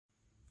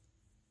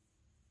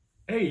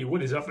Hey,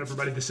 what is up,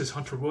 everybody? This is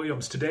Hunter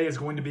Williams. Today is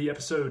going to be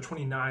episode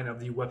 29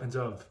 of the Weapons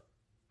of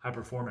High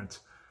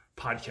Performance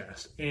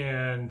podcast.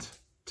 And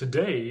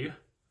today,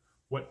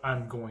 what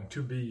I'm going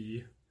to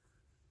be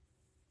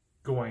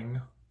going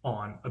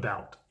on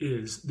about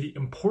is the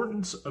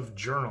importance of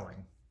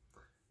journaling.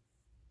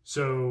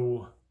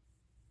 So,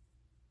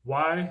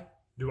 why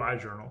do I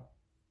journal?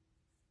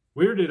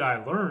 Where did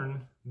I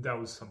learn that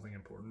was something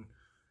important?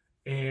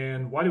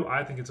 And why do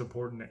I think it's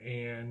important?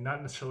 And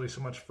not necessarily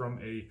so much from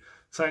a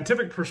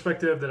scientific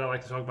perspective that I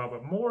like to talk about,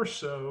 but more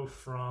so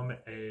from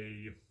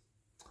a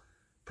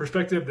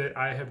perspective that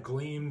I have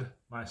gleaned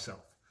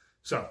myself.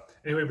 So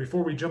anyway,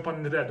 before we jump on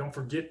into that, don't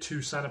forget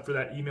to sign up for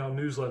that email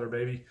newsletter,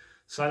 baby.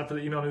 Sign up for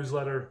the email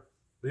newsletter,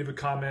 leave a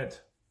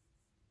comment,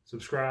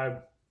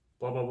 subscribe,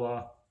 blah, blah,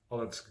 blah, all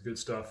that good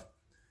stuff.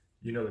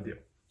 You know the deal.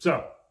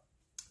 So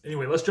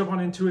anyway, let's jump on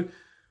into it.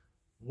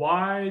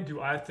 Why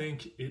do I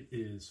think it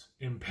is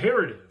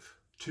imperative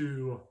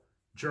to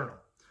journal?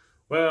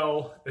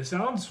 Well, it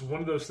sounds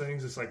one of those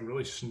things that's like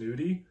really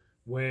snooty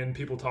when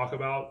people talk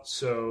about.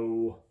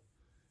 So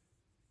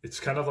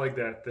it's kind of like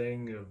that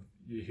thing of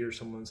you hear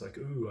someone's like,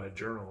 ooh, I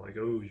journal. Like,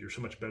 oh, you're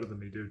so much better than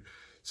me, dude.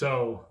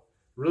 So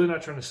really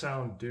not trying to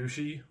sound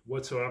douchey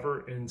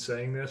whatsoever in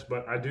saying this,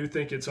 but I do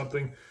think it's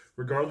something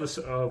regardless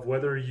of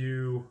whether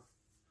you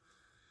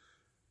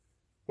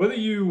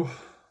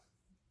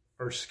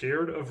are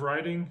scared of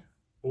writing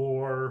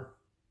or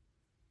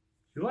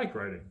you like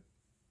writing.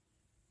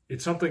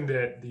 It's something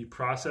that the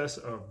process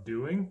of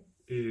doing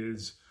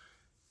is,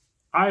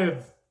 I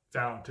have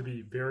found to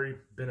be very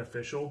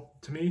beneficial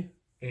to me,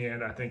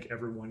 and I think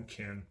everyone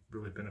can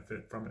really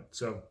benefit from it.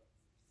 So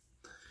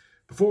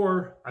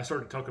before I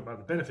start to talk about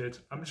the benefits,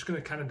 I'm just going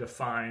to kind of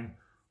define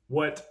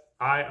what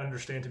I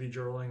understand to be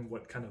journaling,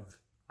 what kind of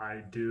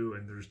I do,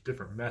 and there's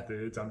different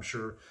methods I'm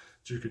sure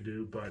that you could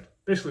do, but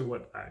basically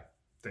what I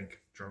think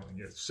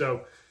journaling is.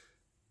 So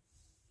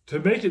to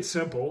make it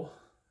simple,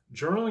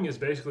 journaling is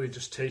basically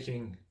just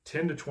taking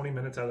 10 to 20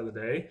 minutes out of the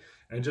day,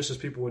 and just as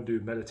people would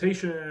do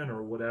meditation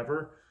or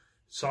whatever,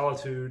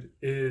 solitude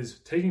is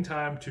taking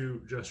time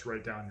to just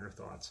write down your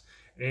thoughts.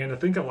 And I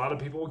think a lot of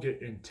people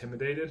get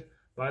intimidated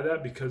by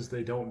that because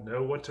they don't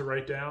know what to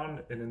write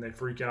down, and then they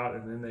freak out,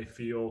 and then they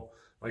feel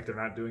like they're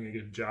not doing a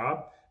good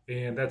job.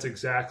 And that's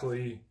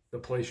exactly the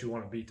place you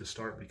want to be to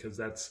start, because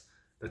that's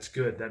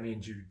good. That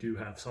means you do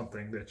have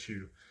something that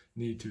you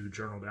need to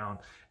journal down.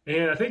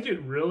 And I think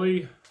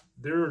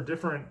there are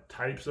different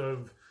types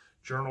of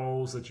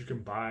journals that you can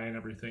buy and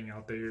everything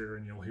out there,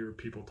 and you'll hear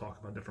people talk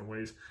about different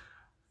ways.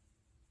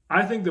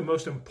 I think the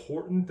most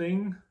important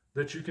thing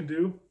that you can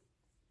do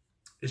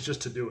is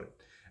just to do it.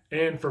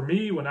 And for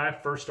me, when I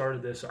first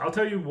started this, I'll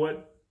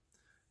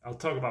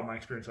talk about my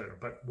experience later,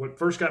 but what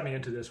first got me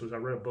into this was I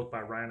read a book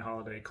by Ryan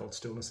Holiday called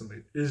Stillness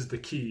is the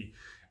Key.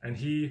 And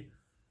he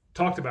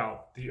talked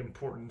about the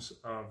importance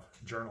of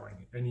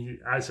journaling. And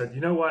I said, you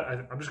know what?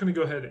 I'm just going to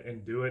go ahead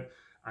and do it.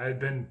 I had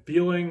been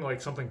feeling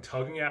like something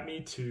tugging at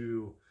me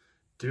to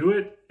do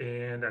it,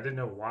 and I didn't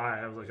know why.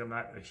 I was like, I'm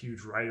not a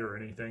huge writer or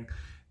anything.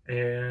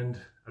 And I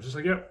was just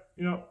like, yep,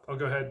 I'll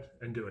go ahead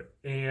and do it.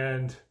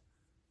 And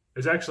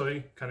it's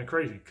actually kind of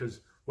crazy,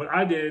 because what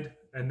I did,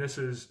 and this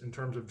is in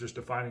terms of just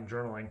defining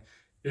journaling,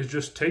 is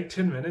just take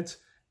 10 minutes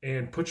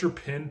and put your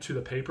pen to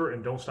the paper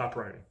and don't stop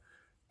writing.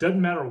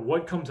 Doesn't matter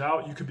what comes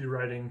out. You could be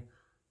writing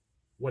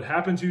what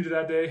happened to you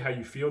that day, how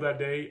you feel that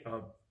day, a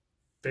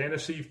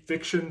fantasy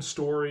fiction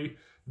story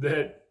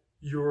that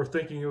you're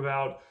thinking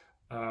about,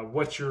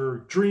 what your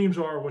dreams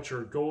are, what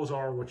your goals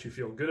are, what you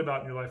feel good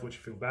about in your life, what you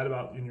feel bad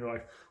about in your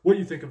life, what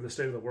you think of the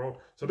state of the world.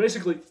 So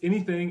basically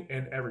anything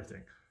and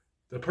everything.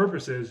 The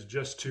purpose is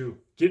just to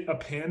get a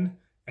pen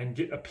and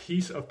get a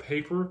piece of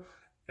paper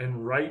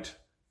and write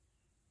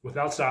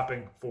without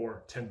stopping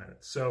for 10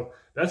 minutes. So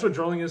that's what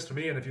journaling is to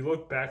me. And if you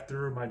look back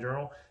through my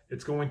journal,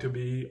 it's going to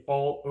be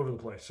all over the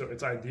place. So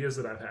it's ideas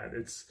that I've had.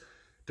 It's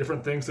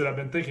different things that I've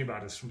been thinking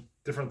about. It's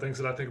different things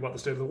that I think about the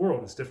state of the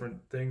world. It's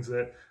different things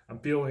that I'm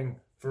feeling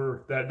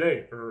for that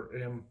day, or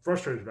am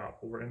frustrated about,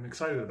 or am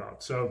excited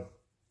about. So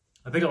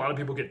I think a lot of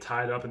people get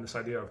tied up in this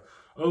idea of,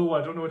 oh,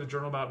 I don't know what to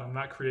journal about, and I'm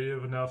not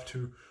creative enough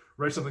to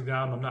write something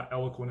down. I'm not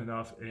eloquent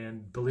enough.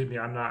 And believe me,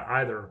 I'm not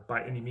either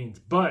by any means.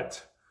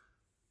 But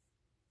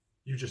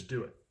you just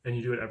do it, and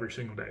you do it every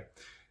single day.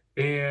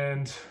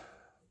 And,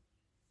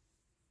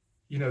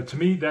 to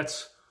me,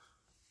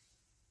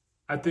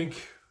 I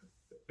think,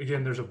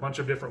 again, there's a bunch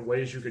of different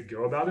ways you could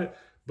go about it,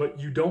 but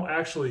you don't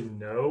actually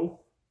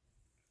know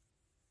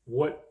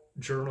what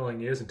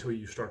journaling is until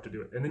you start to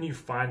do it. And then you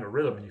find a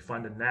rhythm and you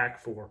find a knack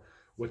for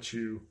what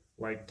you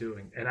like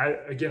doing. And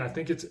I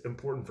think it's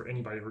important for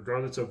anybody,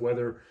 regardless of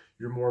whether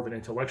you're more of an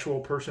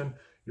intellectual person,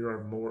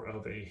 you're more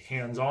of a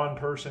hands-on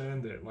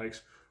person that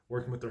likes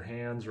working with their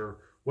hands, or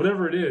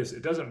whatever it is.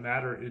 It doesn't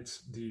matter.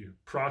 It's the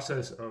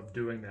process of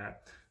doing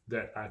that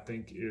I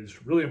think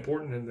is really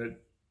important, and that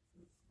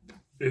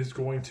is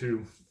going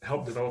to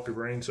help develop your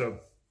brain. So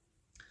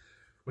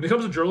When it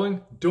comes to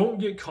journaling, don't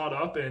get caught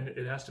up in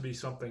it has to be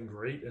something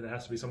great and it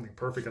has to be something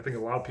perfect. I think a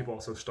lot of people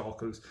also stall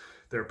because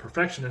they're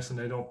perfectionists and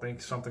they don't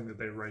think something that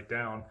they write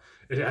down,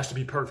 it has to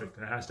be perfect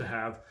and it has to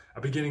have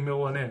a beginning,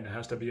 middle, and end. It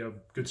has to be a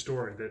good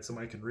story that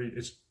somebody can read.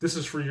 This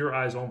is for your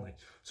eyes only.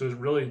 So it's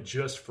really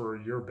just for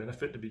your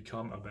benefit to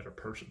become a better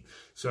person.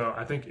 So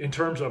I think in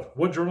terms of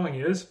what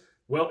journaling is,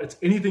 well, it's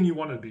anything you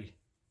want it to be.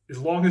 As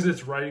long as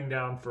it's writing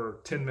down for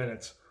 10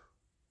 minutes,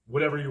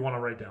 whatever you want to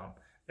write down.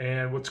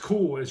 And what's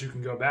cool is you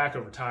can go back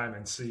over time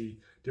and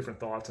see different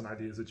thoughts and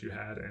ideas that you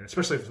had. And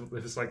especially if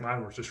it's like mine,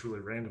 where it's just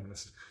really random and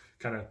it's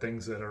kind of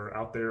things that are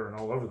out there and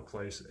all over the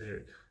place,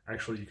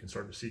 actually you can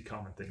start to see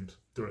common themes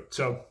through it.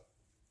 So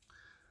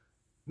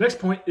next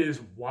point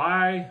is,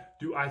 why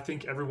do I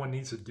think everyone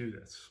needs to do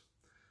this?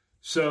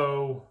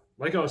 So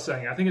like I was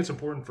saying, I think it's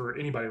important for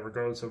anybody,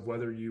 regardless of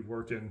whether you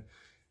work in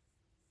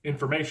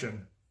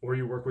information or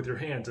you work with your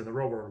hands in the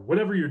real world,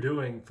 whatever you're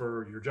doing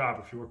for your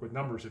job, if you work with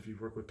numbers, if you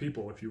work with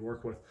people, if you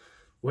work with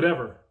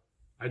whatever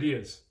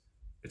ideas,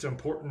 it's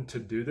important to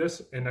do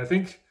this. And I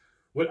think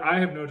what I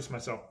have noticed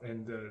myself,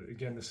 and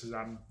again, this is,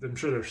 I'm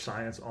sure there's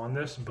science on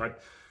this,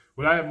 but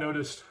what I have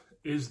noticed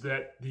is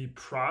that the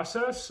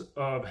process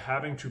of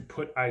having to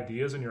put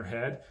ideas in your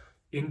head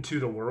into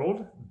the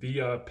world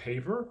via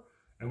paper,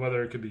 and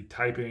whether it could be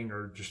typing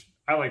or just,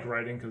 I like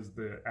writing because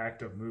the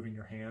act of moving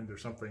your hand,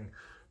 there's something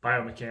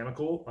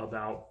biomechanical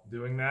about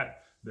doing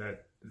that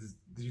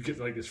you get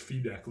like this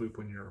feedback loop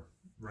when you're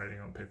writing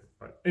on paper.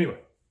 But anyway,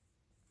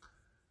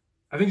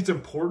 I think it's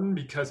important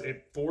because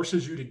it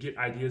forces you to get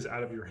ideas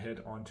out of your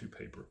head onto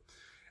paper.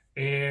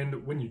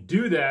 And when you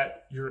do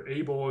that, you're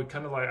able,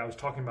 kind of like I was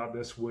talking about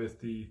this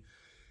with the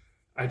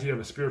idea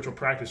of a spiritual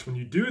practice. When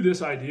you do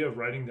this idea of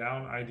writing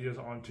down ideas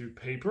onto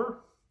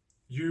paper,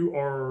 you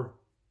are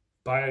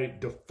by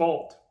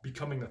default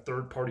becoming a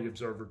third-party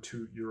observer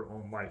to your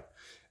own life.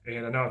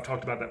 And I know I've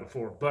talked about that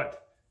before,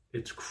 but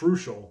it's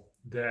crucial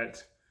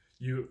that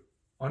you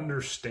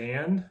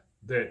understand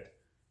that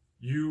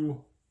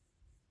you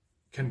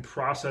can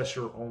process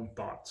your own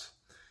thoughts.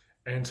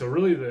 And so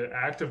really the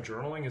act of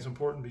journaling is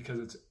important because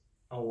it's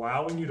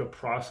allowing you to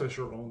process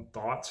your own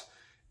thoughts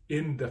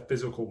in the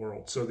physical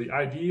world. So the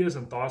ideas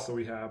and thoughts that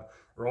we have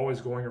are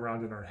always going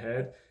around in our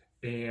head.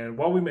 And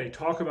while we may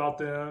talk about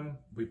them,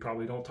 we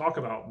probably don't talk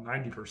about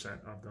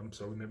 90% of them.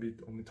 So we maybe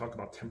only talk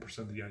about 10%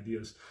 of the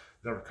ideas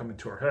that are coming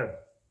to our head.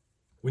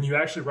 When you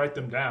actually write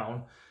them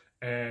down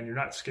and you're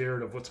not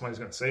scared of what somebody's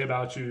going to say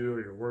about you,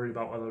 or you're worried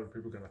about what other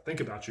people are going to think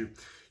about you,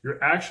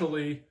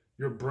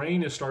 your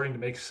brain is starting to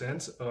make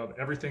sense of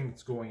everything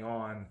that's going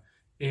on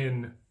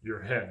in your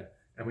head.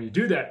 And when you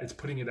do that, it's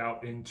putting it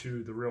out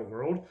into the real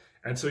world.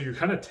 And so you're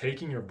kind of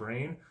taking your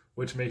brain,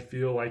 which may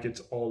feel like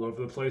it's all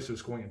over the place.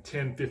 It's going in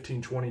 10,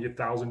 15, 20,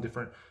 1,000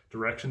 different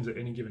directions at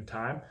any given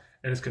time.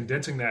 And it's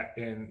condensing that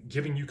and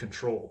giving you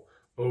control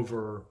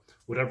over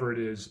whatever it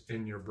is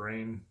in your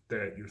brain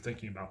that you're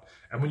thinking about.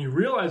 And when you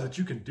realize that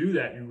you can do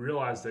that, you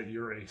realize that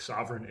you're a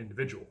sovereign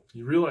individual.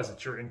 You realize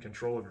that you're in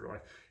control of your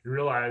life. You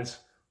realize,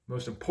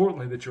 most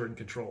importantly, that you're in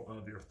control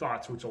of your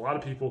thoughts, which a lot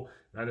of people,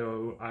 I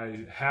know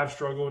I have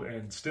struggled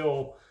and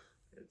still,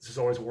 it's just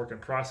always a work in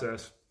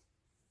process.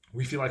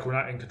 We feel like we're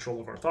not in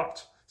control of our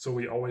thoughts. So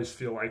we always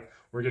feel like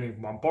we're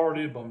getting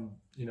bombarded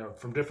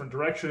from different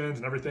directions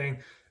and everything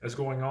is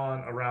going on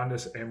around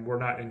us and we're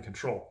not in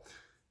control.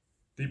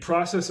 The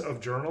process of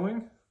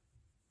journaling,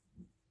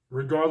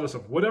 regardless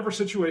of whatever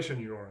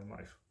situation you are in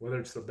life, whether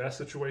it's the best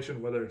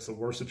situation, whether it's the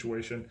worst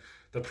situation,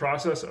 the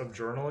process of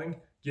journaling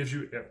gives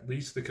you at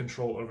least the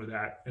control over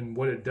that. And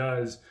what it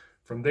does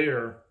from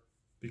there,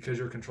 because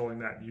you're controlling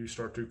that, you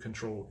start to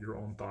control your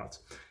own thoughts.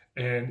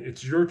 And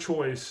it's your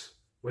choice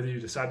whether you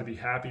decide to be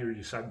happy or you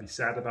decide to be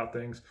sad about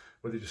things,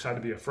 whether you decide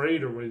to be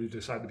afraid or whether you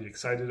decide to be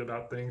excited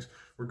about things,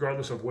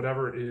 regardless of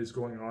whatever is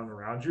going on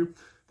around you.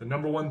 The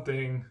number one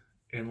thing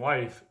in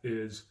life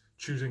is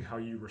choosing how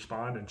you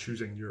respond and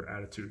choosing your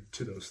attitude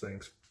to those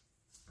things.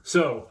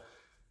 So,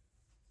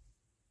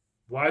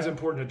 why is it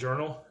important to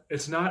journal?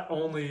 It's not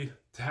only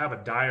to have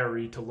a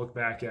diary to look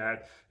back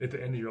at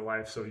the end of your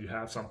life so you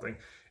have something.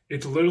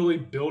 It's literally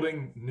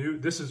building new,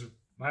 this is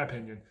my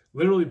opinion,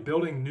 literally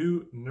building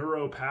new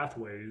neural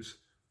pathways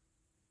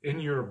in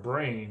your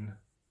brain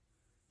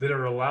that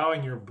are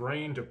allowing your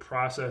brain to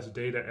process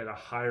data at a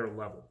higher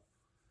level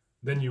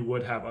than you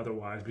would have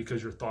otherwise,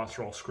 because your thoughts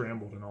are all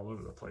scrambled and all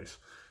over the place.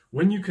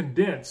 When you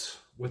condense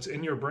what's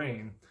in your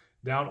brain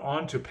down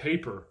onto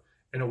paper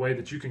in a way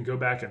that you can go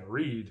back and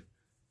read,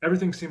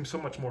 everything seems so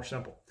much more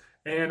simple.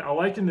 And I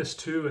liken this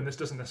too, and this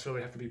doesn't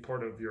necessarily have to be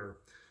part of your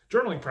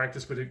journaling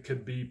practice, but it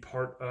could be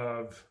part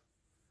of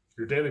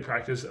your daily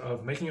practice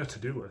of making a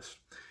to-do list.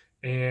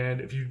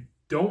 And if you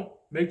don't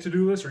make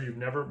to-do lists, or you've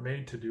never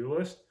made to-do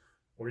list,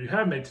 or you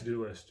have made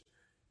to-do list,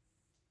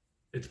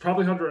 it's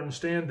probably hard to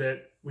understand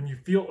that when you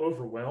feel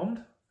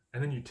overwhelmed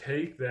and then you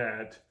take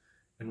that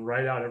and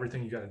write out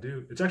everything you got to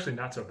do, it's actually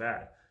not so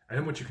bad. And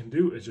then what you can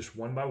do is just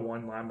one by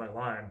one, line by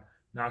line,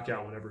 knock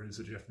out whatever it is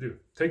that you have to do.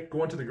 Take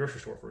going to the grocery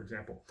store, for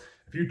example.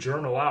 If you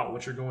journal out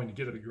what you're going to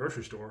get at the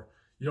grocery store,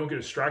 you don't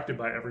get distracted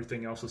by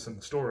everything else that's in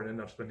the store and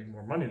end up spending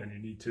more money than you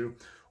need to,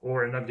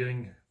 or end up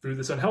getting food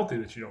that's unhealthy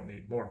that you don't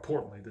need. More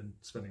importantly than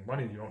spending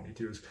money you don't need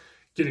to is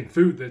getting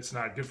food that's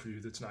not good for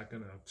you, that's not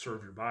going to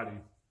serve your body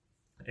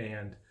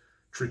and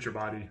treat your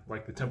body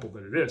like the temple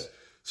that it is.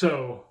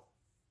 So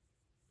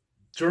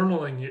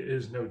journaling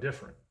is no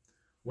different.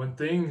 When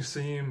things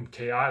seem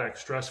chaotic,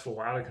 stressful,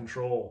 out of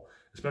control,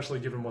 especially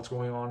given what's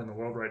going on in the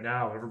world right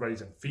now,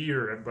 everybody's in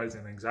fear, everybody's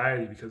in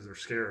anxiety because they're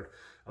scared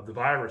of the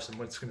virus and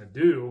what it's going to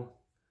do.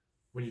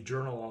 When you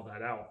journal all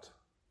that out,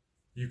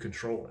 you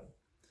control it,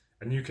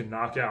 and you can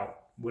knock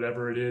out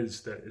whatever it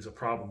is that is a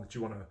problem that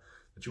you want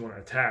to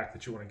attack,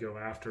 that you want to go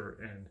after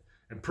and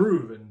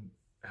improve and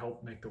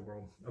help make the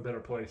world a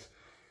better place.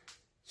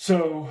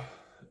 So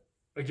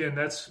again,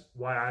 that's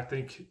why I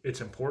think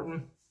it's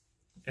important.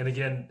 And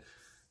again,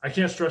 I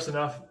can't stress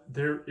enough,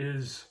 there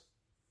is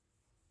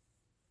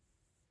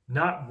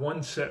not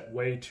one set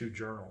way to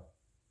journal.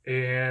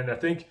 And I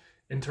think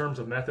in terms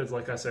of methods,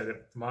 like I said,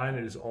 mine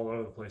is all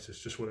over the place. It's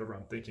just whatever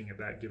I'm thinking at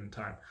that given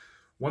time.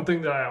 One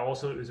thing that I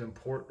also is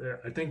important,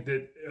 I think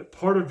that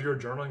part of your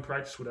journaling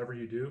practice, whatever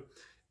you do,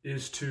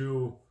 is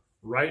to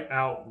write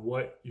out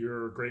what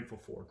you're grateful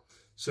for.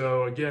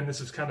 So again, this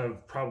is kind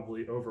of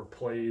probably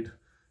overplayed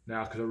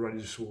now because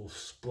everybody just will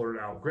splurt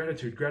out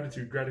gratitude,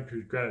 gratitude,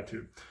 gratitude,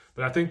 gratitude.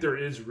 But I think there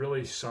is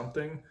really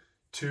something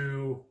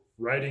to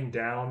writing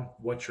down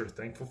what you're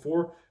thankful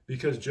for,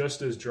 because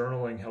just as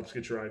journaling helps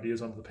get your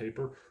ideas onto the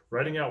paper,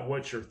 writing out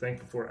what you're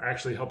thankful for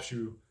actually helps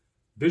you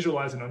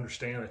visualize and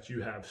understand that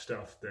you have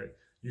stuff that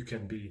you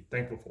can be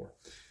thankful for.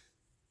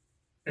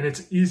 And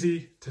it's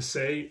easy to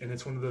say, and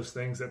it's one of those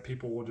things that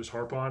people will just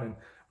harp on. And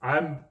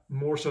I'm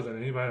more so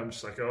than anybody, I'm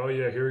just like, oh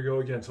yeah, here we go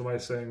again.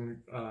 Somebody's saying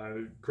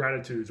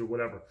gratitudes or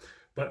whatever.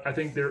 But I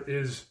think there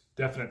is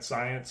definite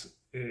science,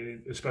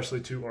 especially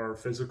to our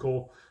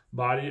physical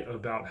body,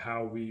 about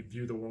how we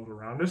view the world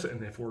around us.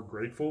 And if we're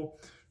grateful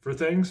for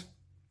things,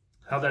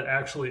 how that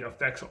actually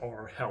affects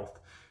our health.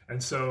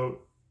 And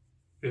so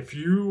if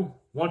you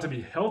want to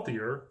be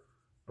healthier,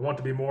 and want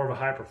to be more of a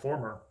high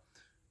performer,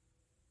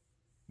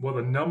 well,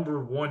 the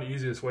number one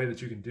easiest way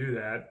that you can do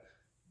that,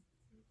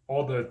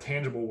 all the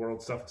tangible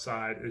world stuff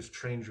aside, is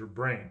change your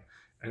brain.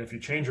 And if you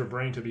change your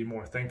brain to be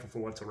more thankful for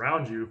what's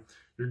around you,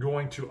 you're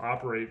going to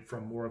operate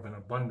from more of an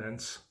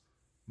abundance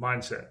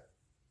mindset.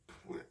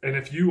 And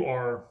if you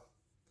are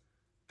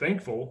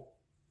thankful,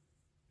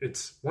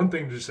 it's one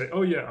thing to just say,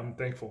 oh yeah, I'm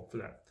thankful for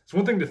that. It's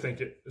one thing to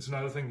think it. It's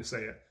another thing to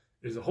say it.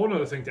 It's a whole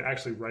other thing to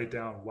actually write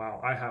down,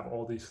 wow, I have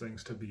all these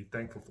things to be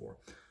thankful for.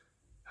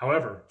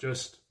 However,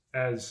 just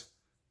as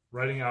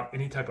writing out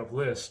any type of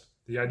list,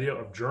 the idea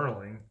of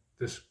journaling,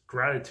 this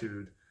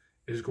gratitude,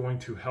 is going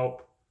to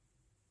help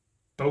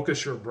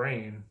focus your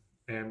brain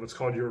and what's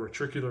called your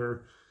reticular,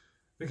 I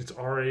think it's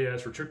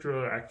RAS,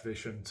 reticular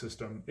activation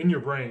system in your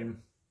brain,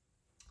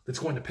 that's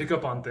going to pick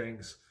up on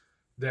things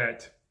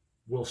that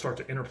will start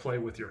to interplay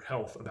with your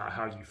health about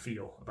how you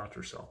feel about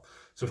yourself.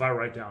 So if I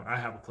write down, I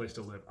have a place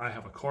to live, I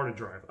have a car to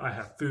drive, I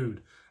have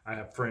food, I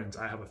have friends,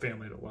 I have a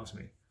family that loves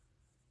me,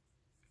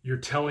 you're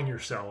telling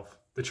yourself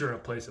that you're in a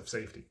place of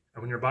safety.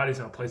 And when your body's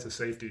in a place of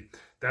safety,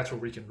 that's where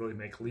we can really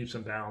make leaps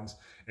and bounds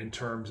in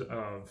terms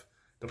of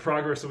the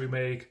progress that we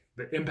make,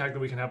 the impact that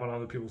we can have on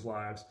other people's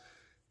lives,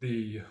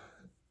 the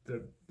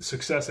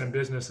success in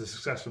business, the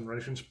success in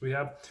relationships we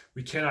have.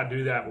 We cannot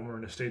do that when we're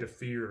in a state of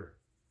fear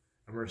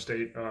and we're in a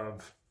state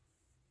of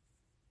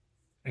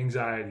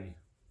anxiety,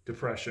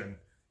 depression,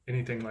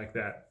 anything like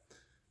that.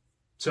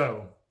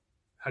 So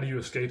how do you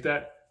escape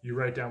that? You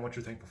write down what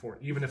you're thankful for,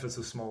 even if it's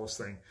the smallest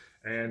thing.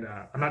 And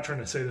I'm not trying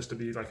to say this to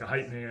be like a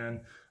hype man,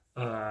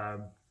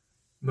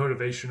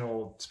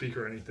 motivational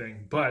speaker or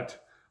anything,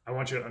 but I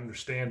want you to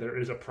understand there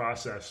is a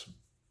process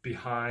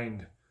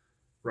behind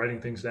writing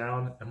things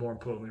down, and more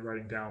importantly,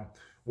 writing down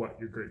what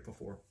you're grateful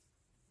for.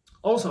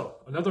 Also,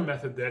 another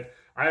method that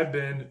I've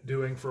been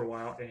doing for a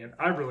while and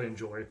I really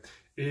enjoy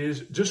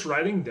is just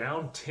writing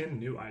down 10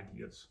 new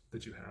ideas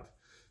that you have.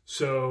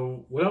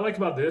 So what I like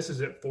about this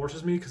is it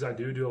forces me, because I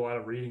do a lot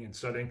of reading and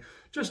studying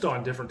just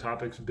on different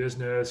topics,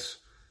 business,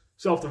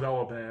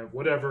 self-development,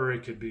 whatever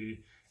it could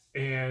be.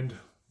 And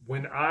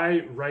when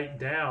I write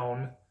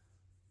down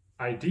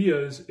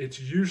ideas, it's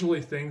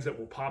usually things that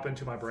will pop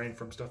into my brain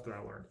from stuff that I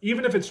learned.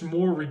 Even if it's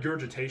more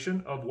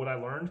regurgitation of what I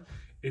learned,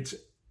 it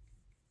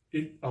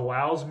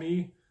allows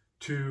me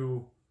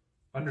to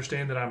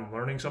understand that I'm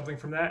learning something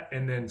from that,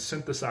 and then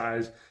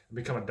synthesize and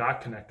become a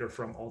dot connector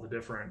from all the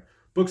different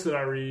books that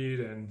I read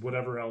and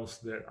whatever else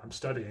that I'm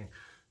studying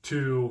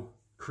to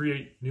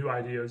create new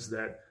ideas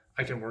that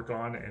I can work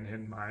on and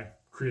in my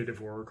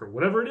creative work or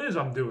whatever it is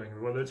I'm doing,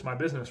 or whether it's my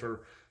business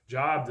or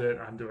job that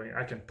I'm doing.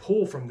 I can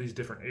pull from these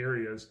different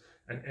areas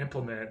and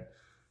implement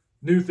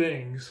new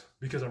things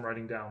because I'm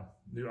writing down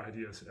new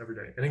ideas every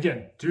day. And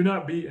again,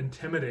 don't be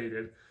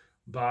intimidated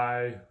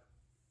by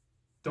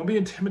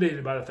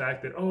the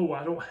fact that, oh,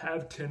 I don't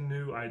have 10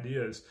 new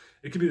ideas.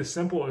 It could be as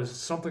simple as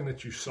something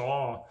that you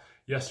saw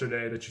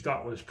yesterday that you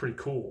thought was pretty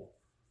cool,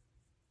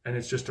 and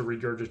it's just a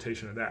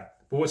regurgitation of that.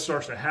 But what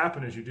starts to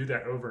happen is you do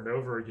that over and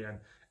over again,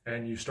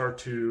 and you start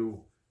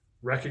to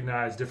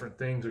recognize different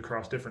things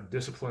across different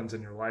disciplines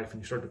in your life,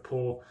 and you start to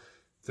pull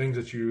things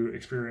that you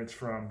experience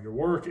from your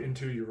work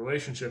into your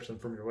relationships, and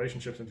from your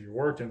relationships into your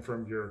work, and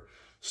from your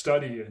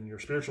study and your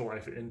spiritual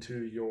life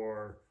into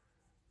your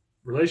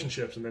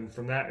relationships, and then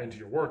from that into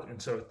your work.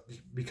 And so it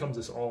becomes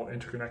this all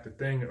interconnected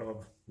thing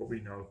of what we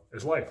know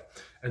as life.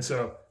 And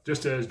so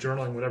just as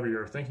journaling, whatever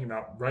you're thinking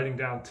about, writing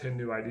down 10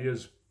 new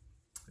ideas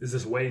is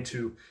this way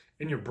to,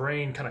 in your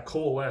brain, kind of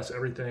coalesce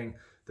everything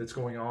that's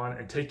going on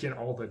and take in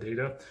all the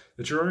data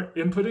that you're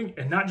inputting,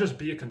 and not just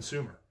be a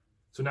consumer.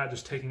 So not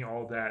just taking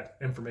all that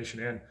information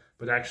in,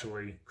 but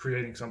actually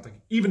creating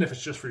something, even if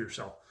it's just for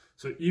yourself.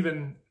 So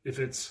even if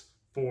it's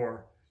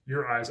for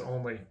your eyes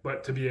only,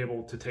 but to be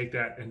able to take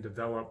that and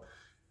develop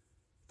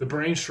the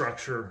brain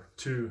structure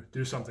to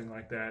do something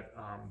like that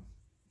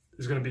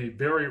is going to be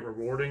very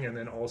rewarding, and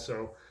then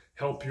also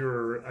help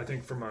your, I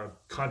think, from a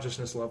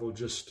consciousness level,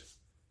 just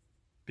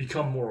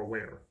become more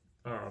aware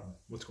of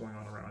what's going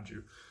on around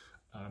you.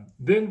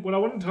 Then what I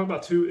want to talk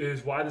about too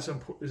is why this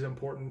is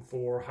important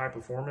for high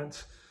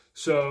performance.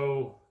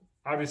 So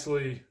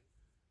obviously,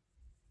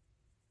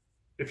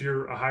 if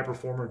you're a high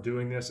performer,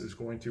 doing this is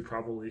going to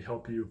probably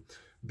help you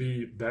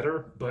be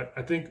better. But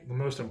I think the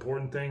most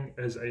important thing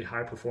as a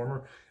high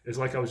performer is,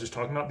 like I was just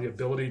talking about, the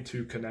ability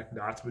to connect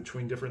dots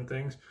between different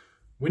things.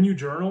 When you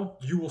journal,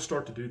 you will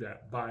start to do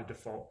that by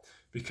default,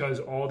 because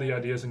all the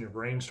ideas in your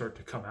brain start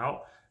to come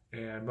out.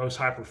 And most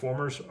high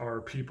performers are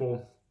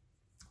people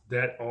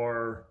that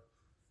are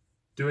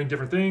doing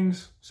different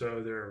things.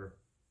 So they're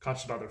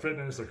conscious about their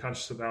fitness, they're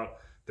conscious about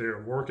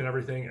their work and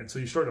everything. And so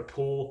you start to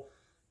pull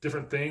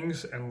different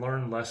things and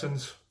learn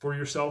lessons for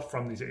yourself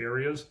from these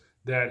areas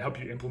that help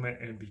you implement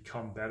and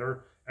become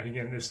better. And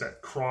again, it's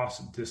that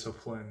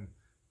cross-discipline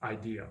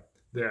idea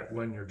that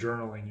when you're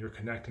journaling, you're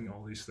connecting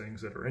all these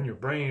things that are in your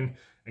brain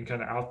and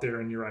kind of out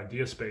there in your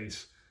idea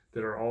space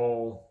that are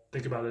all,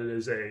 think about it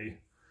as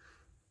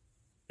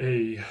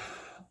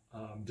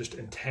just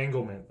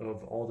entanglement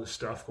of all this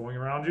stuff going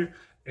around you.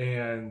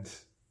 And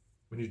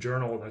when you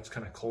journal, that's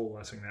kind of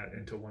coalescing that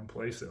into one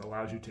place that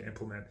allows you to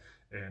implement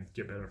and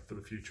get better for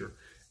the future.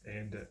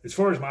 And as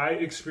far as my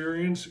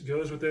experience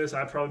goes with this,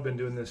 I've probably been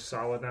doing this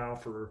solid now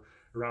for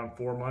around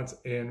 4 months.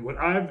 And what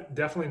I've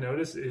definitely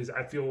noticed is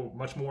I feel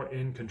much more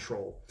in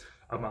control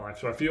of my life.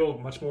 So I feel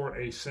much more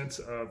a sense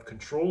of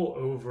control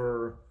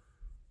over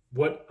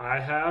what I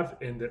have,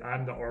 and that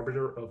I'm the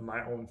arbiter of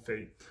my own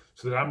fate.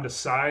 So that I'm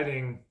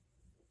deciding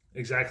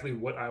exactly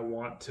what I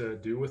want to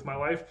do with my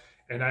life.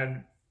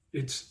 And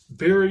it's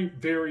very,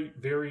 very,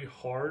 very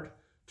hard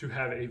to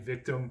have a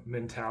victim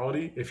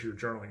mentality if you're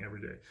journaling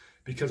every day,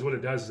 because what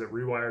it does is it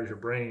rewires your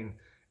brain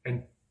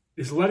and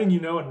is letting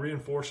you know and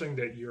reinforcing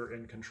that you're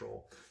in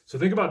control. So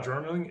think about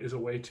journaling as a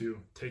way to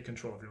take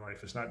control of your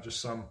life. It's not just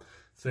some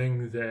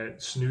thing that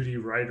snooty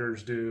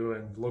writers do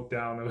and look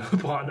down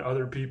upon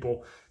other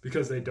people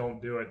because they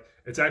don't do it.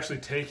 It's actually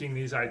taking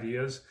these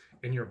ideas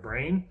in your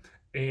brain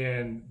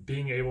and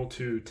being able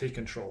to take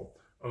control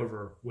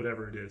over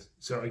whatever it is.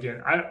 So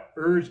again, I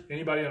urge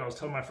anybody, and I was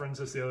telling my friends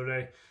this the other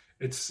day,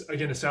 it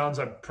sounds,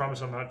 I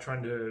promise I'm not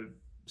trying to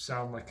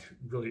sound like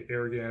really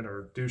arrogant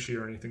or douchey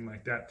or anything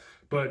like that,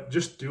 but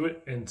just do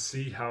it and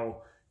see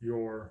how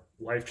your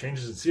life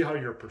changes, and see how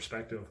your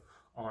perspective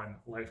on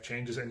life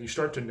changes. And you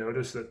start to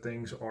notice that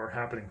things are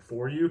happening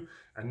for you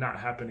and not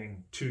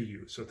happening to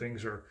you. So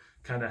things are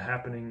kind of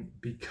happening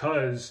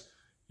because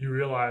you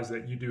realize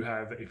that you do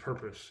have a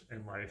purpose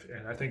in life.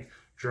 And I think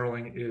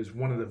journaling is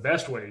one of the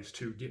best ways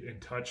to get in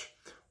touch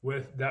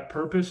with that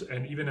purpose.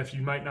 And even if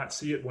you might not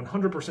see it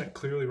 100%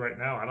 clearly right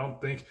now, I don't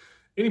think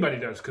anybody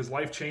does, because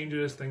life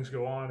changes, things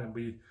go on, and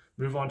we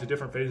move on to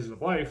different phases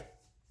of life.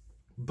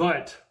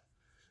 But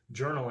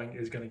journaling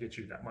is going to get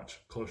you that much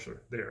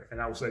closer there. And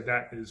I will say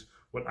that is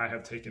what I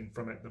have taken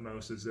from it the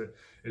most, is that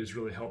it has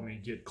really helped me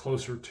get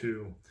closer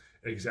to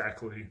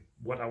exactly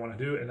what I want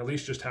to do, and at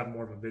least just have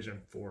more of a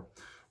vision for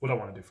what I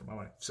want to do for my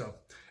life. So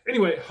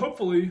anyway,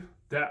 hopefully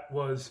that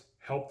was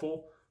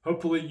helpful.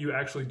 Hopefully you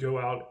actually go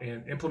out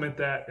and implement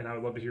that. And I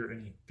would love to hear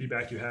any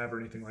feedback you have or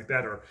anything like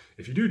that. Or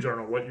if you do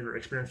journal, what your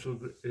experience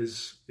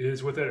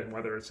is with it, and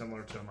whether it's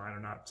similar to mine or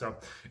not. So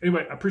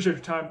anyway, I appreciate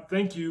your time.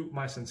 Thank you.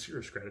 My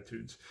sincerest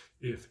gratitudes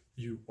if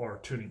you are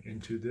tuning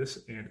into this.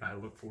 And I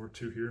look forward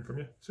to hearing from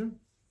you soon.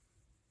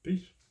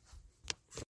 Peace.